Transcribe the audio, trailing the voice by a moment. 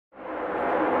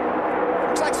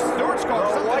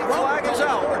car. The white flag is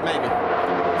out. Forward, maybe.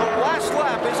 The last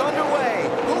lap is underway.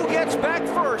 Who gets back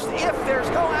first if there's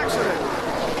no accident?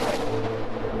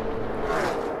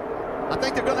 I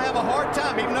think they're going to have a hard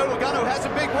time, even though Logano has a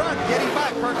big run, getting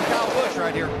back for Kyle Busch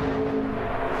right here.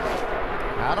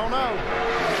 I don't know.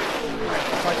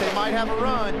 Looks like they might have a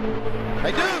run.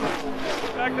 They do.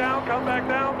 Back down, come back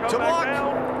down, come back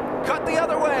down. Cut the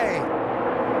other way.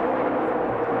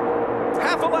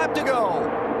 Half a lap to go.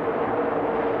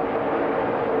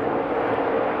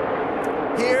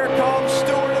 Here comes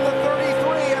Stewart in the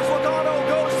 33 as Logano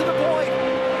goes to the point.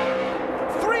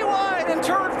 3 wide in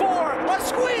turn 4. A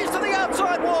squeeze to the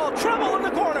outside wall. Trouble in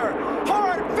the corner.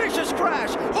 Hard, vicious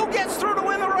crash. Who gets through to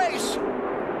win the race?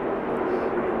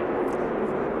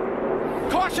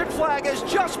 Caution flag has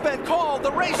just been called.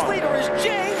 The race leader is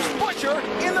James Butcher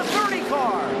in the 30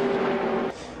 car.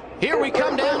 Here we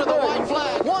come down to the white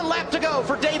flag. 1 lap to go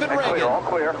for David Reagan. All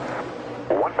clear.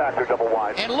 1 factor, double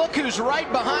wide. And look who's right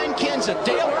behind Kenseth.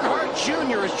 Dale Earnhardt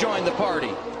Jr. has joined the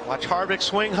party. Watch Harvick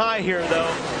swing high here,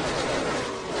 though.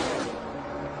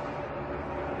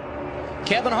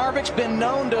 Kevin Harvick's been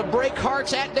known to break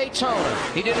hearts at Daytona.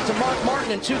 He did it to Mark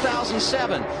Martin in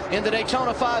 2007. In the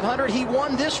Daytona 500, he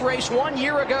won this race 1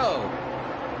 year ago.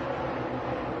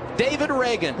 David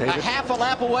Reagan, a half a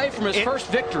lap away from his first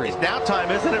victory. It's now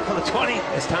time, isn't it, for the 20?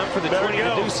 It's time for the 20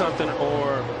 to do something,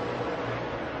 or...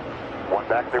 1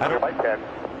 back, 3 by 10.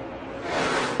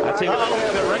 That's him.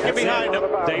 Reagan behind him.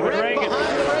 David Reagan.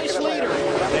 Behind the race leader.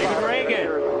 David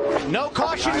Reagan. No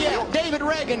caution yet. David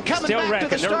Reagan coming Still back wrecking.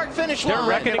 to the start-finish line. They're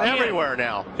wrecking everywhere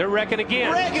now. They're wrecking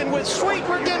again. Reagan with sweet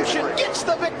redemption gets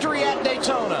the victory at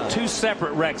Daytona. 2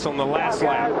 separate wrecks on the last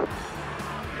lap.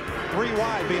 3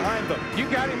 wide behind them. You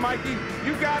got him, Mikey.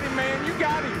 You got him, man. You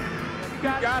got him. You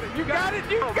got it. You got it.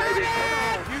 You got it.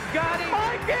 You got it.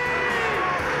 Mikey!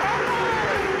 All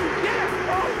right.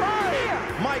 Yeah. All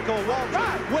right. Michael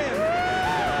Waltrip wins.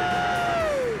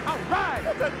 All right.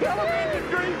 That's a television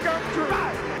dream come true.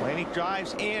 Blaney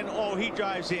drives in. Oh, he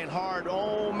drives in hard.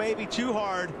 Oh, maybe too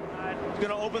hard. He's going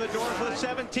to open the door for the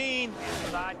 17.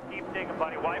 Side, keep digging,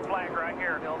 buddy. White flag right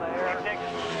here. Still there. Keep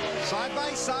digging. Side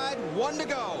by side, 1 to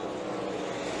go.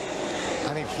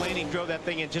 I think Blaney drove that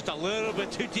thing in just a little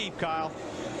bit too deep, Kyle.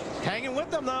 Hanging with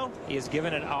them, though. He is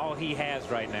giving it all he has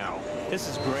right now. This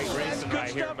is great racing right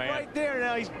here, man. Right there.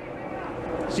 Now he's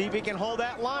see if he can hold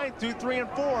that line through 3 and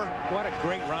 4. What a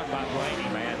great run by Blaney,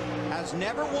 man. Has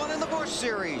never won in the Busch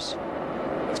Series.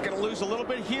 He's going to lose a little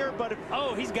bit here, but if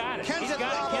Oh, he's got it. Kenseth He's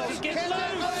got it. Kenseth gets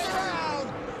loose.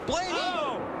 around. Blaney.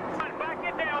 Oh! Back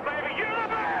it down, baby. You're the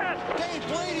best. Dave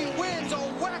Blaney wins a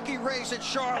wacky race at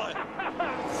Charlotte.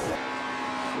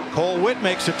 Cole Witt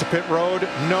makes it to pit road,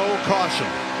 no caution.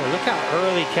 Well, look how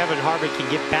early Kevin Harvick can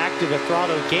get back to the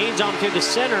throttle. Gains onto the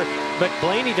center, but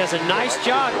Blaney does a nice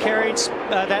job carrying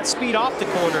that speed off the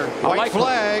corner. White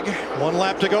flag, 1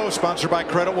 lap to go, sponsored by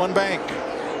Credit One Bank.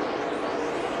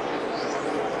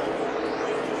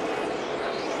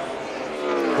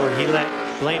 Or he let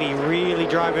Blaney really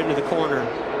drive into the corner.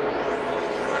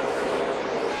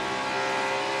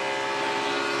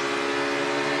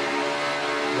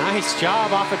 Nice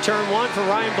job off of turn 1 for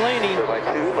Ryan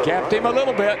Blaney. Gapped him a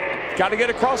little bit. Got to get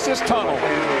across this tunnel.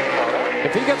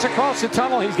 If he gets across the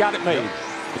tunnel, he's got it made.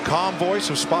 The calm voice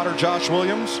of spotter Josh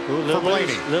Williams for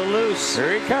Blaney. Little loose.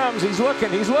 Here he comes. He's looking.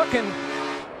 He's looking.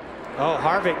 Oh,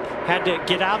 Harvick had to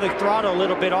get out of the throttle a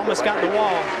little bit. Almost got in the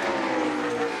wall.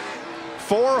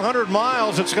 400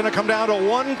 miles. It's going to come down to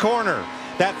 1 corner.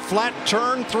 That flat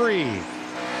turn 3.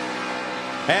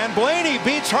 And Blaney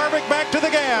beats Harvick back to the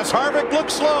gas. Harvick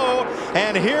looks slow,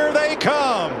 and here they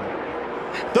come.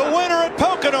 The winner at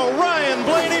Pocono, Ryan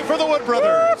Blaney for the Wood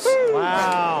Brothers.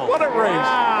 Wow. What a race.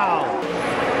 Wow.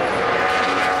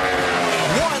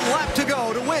 1 lap to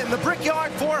go to win the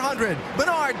Brickyard 400.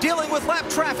 Menard dealing with lap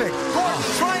traffic. Gordon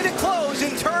trying to close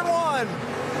in turn 1.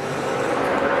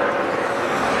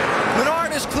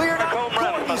 Menard is cleared out.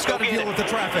 Gordon's got to deal with the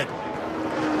traffic.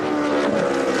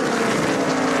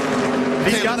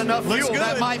 He's got enough fuel.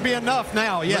 That might be enough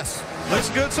now. Yes. Looks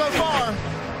good so far.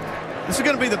 This is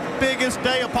going to be the biggest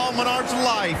day of Paul Menard's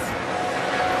life.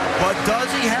 But does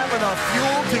he have enough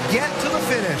fuel to get to the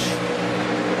finish?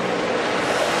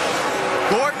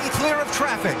 Gordon clear of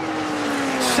traffic.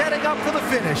 Setting up for the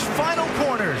finish. Final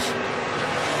corners.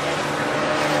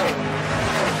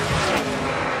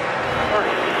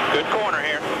 Good corner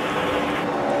here.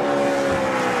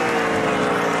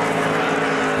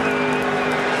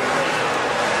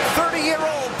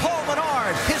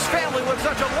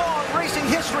 Such a long racing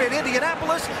history at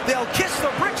Indianapolis. They'll kiss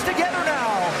the bricks together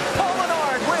now. Paul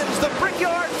Menard wins the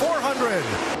Brickyard 400.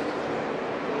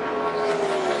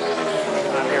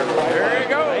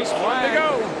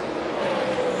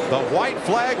 The white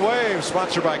flag wave,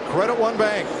 sponsored by Credit One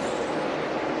Bank.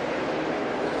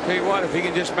 Tell you what, if he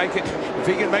can just make it, if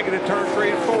he can make it to turn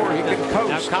 3 and 4, he can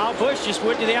coast. Now Kyle Busch just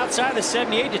went to the outside of the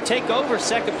 78 to take over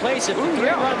second place. If the three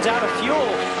runs out of fuel,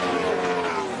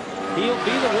 he'll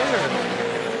be the winner.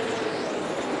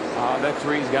 That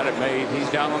 3's got it made. He's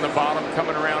down on the bottom,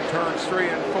 coming around turns 3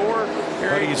 and 4.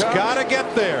 But he's got to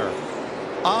get there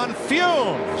on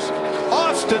fumes.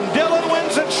 Austin Dillon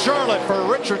wins at Charlotte for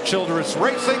Richard Childress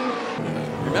Racing.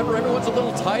 Remember, everyone's a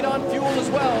little tight on fuel as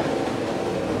well.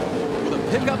 With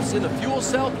the pickups in the fuel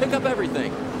cell, pick up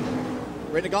everything.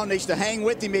 Brendan Gaughan needs to hang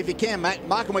with him if he can.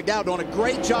 Michael McDowell doing a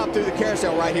great job through the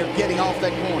carousel right here, getting off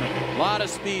that corner. A lot of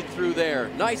speed through there.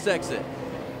 Nice exit.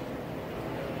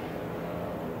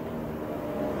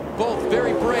 Both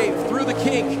very brave through the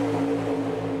kink.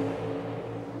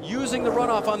 Using the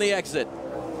runoff on the exit.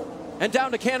 And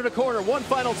down to Canada corner one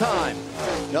final time.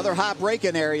 Another high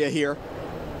braking area here.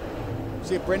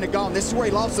 See if Brendan Gaughan, this is where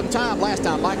he lost some time last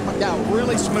time. Michael McDowell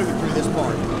really smooth through this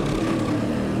part.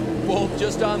 Both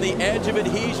just on the edge of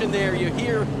adhesion there. You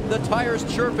hear the tires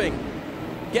chirping.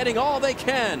 Getting all they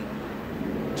can.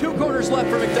 2 corners left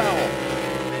for McDowell.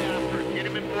 Get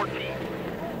him in 14.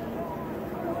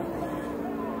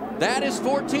 That is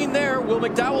 14 there. Will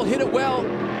McDowell hit it well?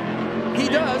 He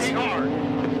does.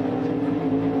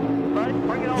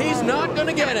 He's not going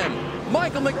to get him.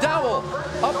 Michael McDowell,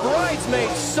 a bridesmaid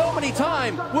so many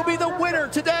times, will be the winner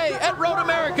today at Road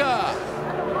America.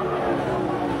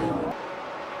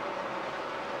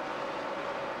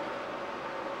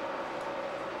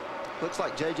 Looks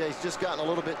like JJ's just gotten a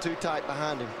little bit too tight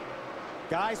behind him.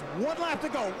 Guys, 1 lap to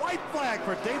go. White flag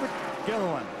for David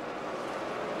Gilliland.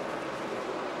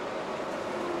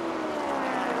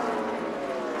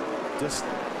 Just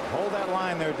hold that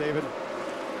line there, David.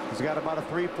 He's got about a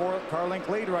 3-4 car length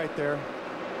lead right there.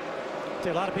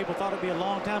 A lot of people thought it'd be a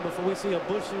long time before we see a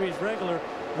Busch Series regular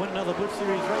win another Busch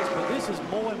Series race, but this is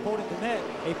more important than that.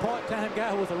 A part-time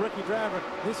guy with a rookie driver,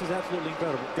 this is absolutely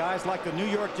incredible. Guys like the New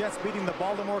York Jets beating the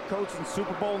Baltimore Colts in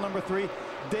Super Bowl #3.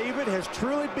 David has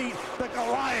truly beat the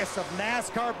Goliath of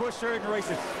NASCAR Busch Series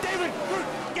racing. David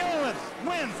Gilliland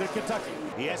wins at Kentucky.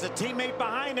 He has a teammate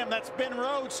behind him. That's Ben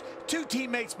Rhodes. 2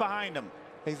 teammates behind him.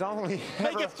 He's only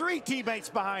Make it 3 teammates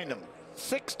behind him.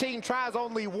 16 tries,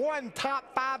 only 1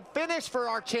 top 5 finish for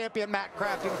our champion, Matt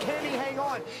Crafton. Can he hang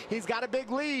on? He's got a big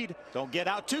lead. Don't get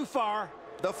out too far.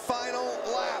 The final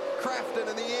lap, Crafton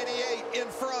in the 88 in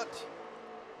front.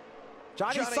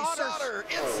 Johnny Sauter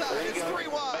inside, it's 3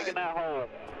 wide. Making that hole.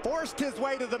 forced his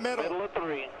way to the middle. Middle of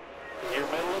 3. You're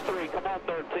middle of 3. Come on,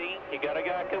 13. You got a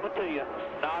guy coming to you.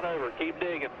 Not over. Keep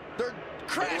digging. They're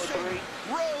crashing.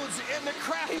 Rhodes into Keep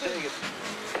Crafton. digging.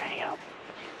 Damn.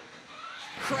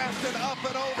 Crafton up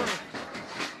and over.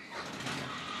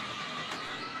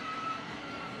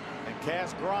 And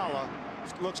Kaz Gralla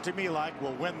looks to me like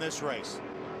will win this race.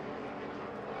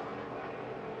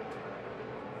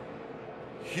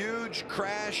 Huge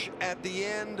crash at the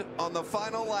end on the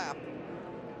final lap.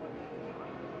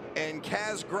 And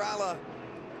Kaz Gralla,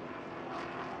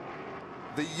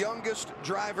 the youngest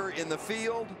driver in the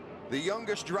field, the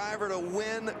youngest driver to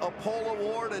win a pole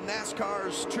award in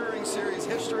NASCAR's Touring Series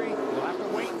history. We'll have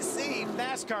to wait and see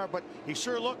NASCAR, but he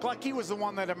sure looked like he was the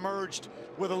one that emerged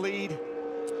with a lead.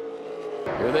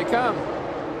 Here they come.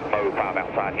 Move 5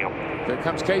 outside him. There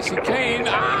comes Casey Kane.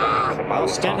 Well,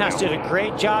 Stenhouse did a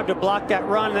great job to block that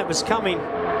run that was coming.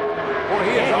 Boy,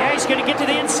 he is Yeah, he's going to get to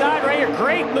the inside right here.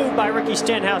 Great move by Ricky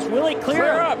Stenhouse. Will he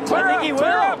clear up? I think he will.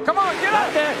 Clear up. Come on, get Not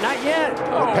up. there, not yet.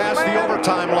 We're past the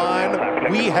overtime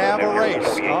line. We have a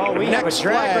race. Oh, we have a Next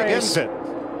drag flag, race. isn't it?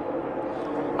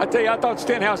 I tell you, I thought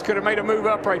Stenhouse could have made a move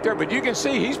up right there, but you can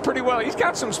see he's pretty well. He's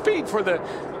got some speed for the.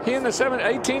 He and the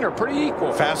 718 are pretty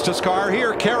equal. Fastest car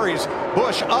here carries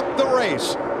Busch up the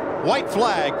race. White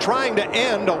flag trying to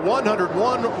end a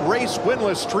 101 race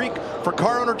winless streak for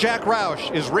car owner Jack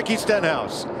Roush is Ricky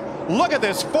Stenhouse. Look at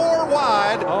this, 4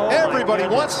 wide. Oh, everybody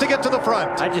wants to get to the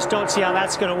front. I just don't see how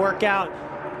that's going to work out.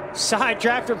 Side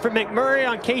drafter for McMurray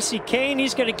on Casey Kane.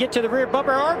 He's going to get to the rear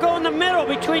bumper or go in the middle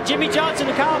between Jimmy Johnson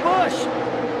and Kyle Busch.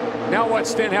 Now what's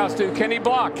Stenhouse do? Can he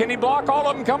block? Can he block all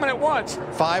of them coming at once?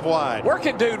 5 wide. Work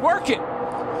it, dude. Work it.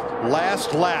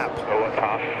 Last lap.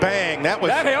 Bang. That was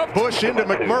That helped. Busch into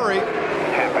McMurray.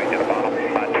 Halfway to the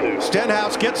bottom by 2.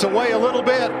 Stenhouse gets away a little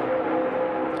bit.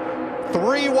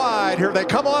 3 wide. Here they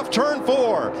come off turn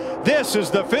 4. This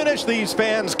is the finish these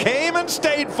fans came and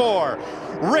stayed for.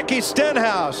 Ricky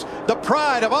Stenhouse, the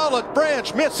pride of Olive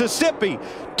Branch, Mississippi.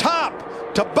 Top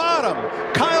to bottom.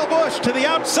 Kyle Busch to the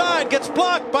outside, gets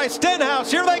blocked by Stenhouse.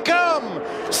 Here they come.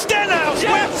 Stenhouse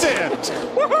wins it.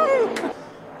 Woohoo!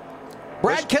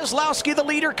 Brad Keselowski, the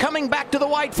leader, coming back to the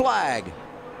white flag.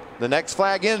 The next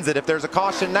flag ends it. If there's a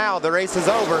caution now, the race is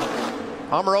over.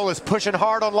 Almirola is pushing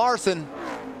hard on Larson.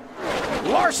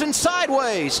 Larson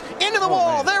sideways, into the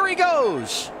wall, there he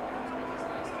goes.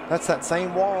 That's that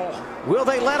same wall. Will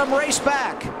they let him race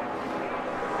back?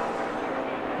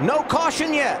 No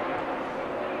caution yet.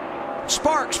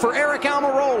 Sparks for Eric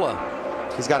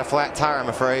Almirola. He's got a flat tire, I'm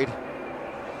afraid.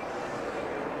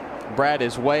 Brad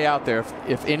is way out there.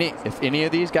 If any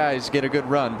of these guys get a good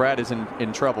run, Brad is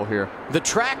in trouble here. The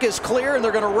track is clear, and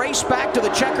they're going to race back to the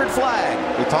checkered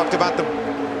flag. We talked about the...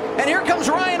 And here comes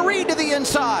Ryan Reed to the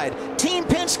inside. Team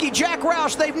Penske, Jack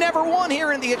Roush, they've never won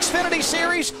here in the Xfinity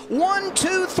Series. 1,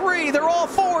 2, 3, they're all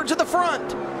Fords at the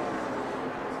front.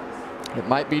 It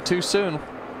might be too soon.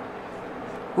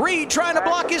 Reed trying to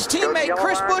block his teammate,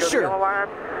 Chris Buescher.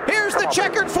 Here's the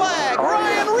checkered flag.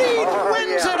 Ryan Reed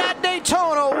wins it